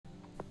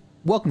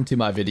Welcome to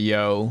my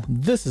video.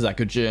 This is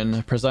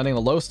Eckogen, presenting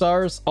the Low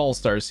Stars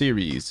All-Star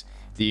Series.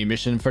 The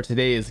mission for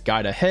today is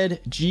Guide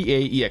Ahead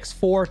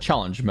GA-EX-4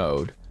 Challenge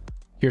Mode.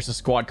 Here's the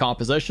squad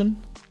composition.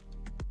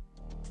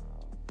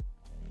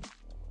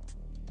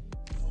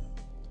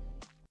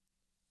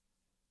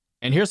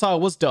 And here's how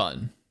it was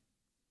done.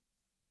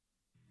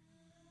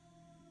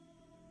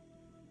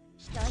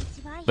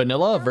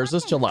 Vanilla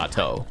versus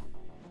Gelato.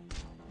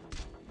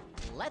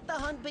 Let the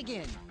hunt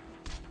begin.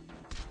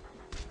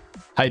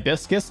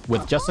 Hibiscus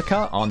with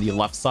Jessica on the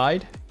left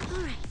side.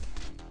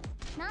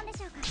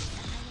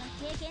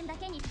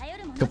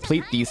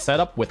 Complete the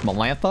setup with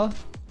Melantha.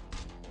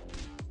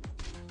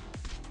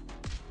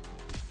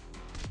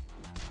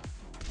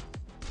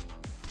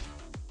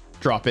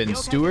 Drop in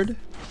Steward.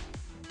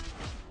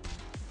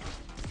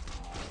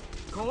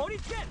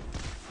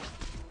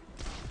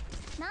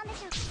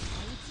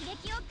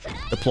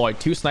 Deploy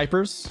 2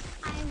 snipers.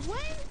 I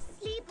won't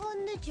sleep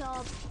on the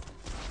job.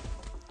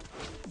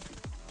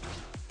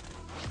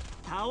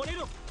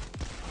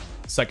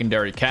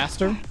 Secondary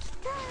caster.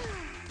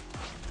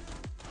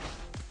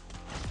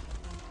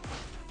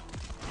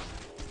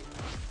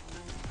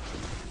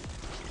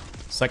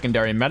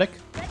 Secondary medic.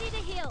 Ready to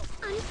heal.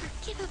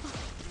 Unforgivable.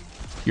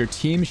 Your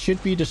team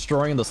should be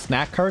destroying the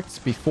snack carts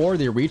before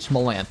they reach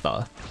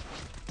Melantha.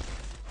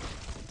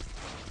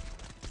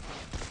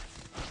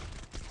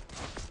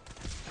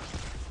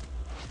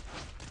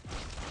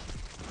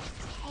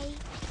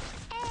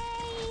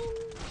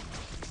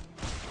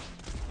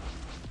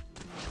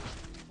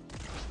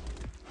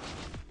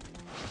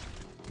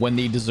 When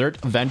the dessert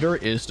vendor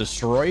is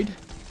destroyed,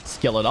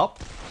 skill it up.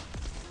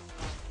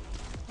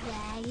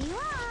 There you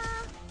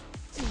are.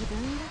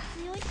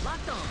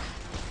 Locked on.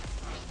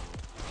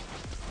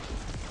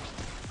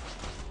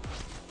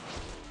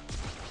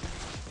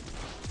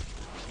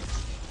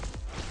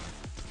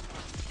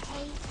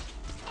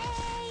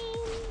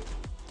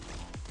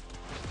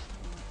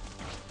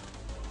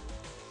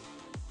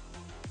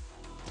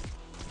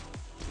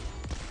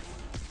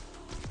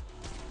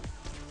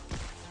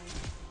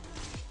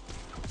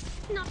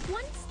 Not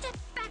one step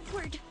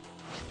backward.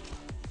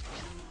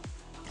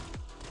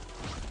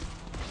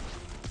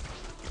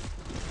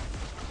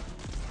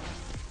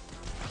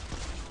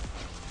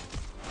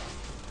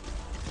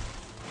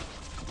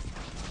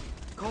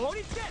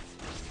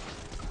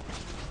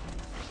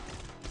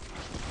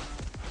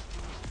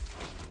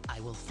 I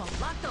will fall.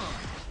 Locked on.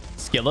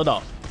 Skill it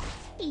up.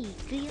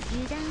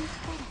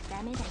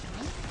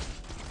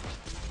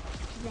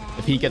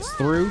 If he gets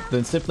through,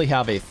 then simply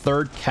have a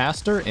third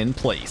caster in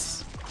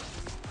place.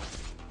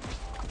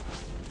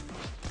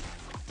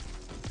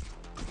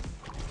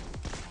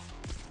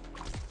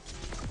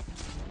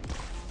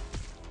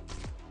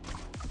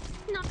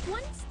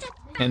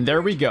 And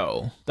there we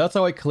go. That's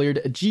how I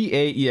cleared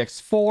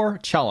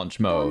GA-EX-4 Challenge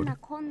Mode.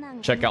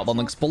 Check out the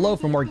links below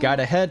for more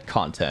Guide Ahead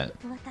content.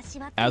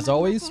 As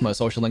always, my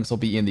social links will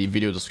be in the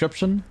video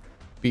description.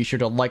 Be sure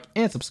to like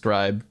and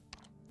subscribe.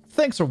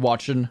 Thanks for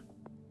watching.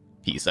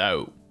 Peace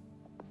out.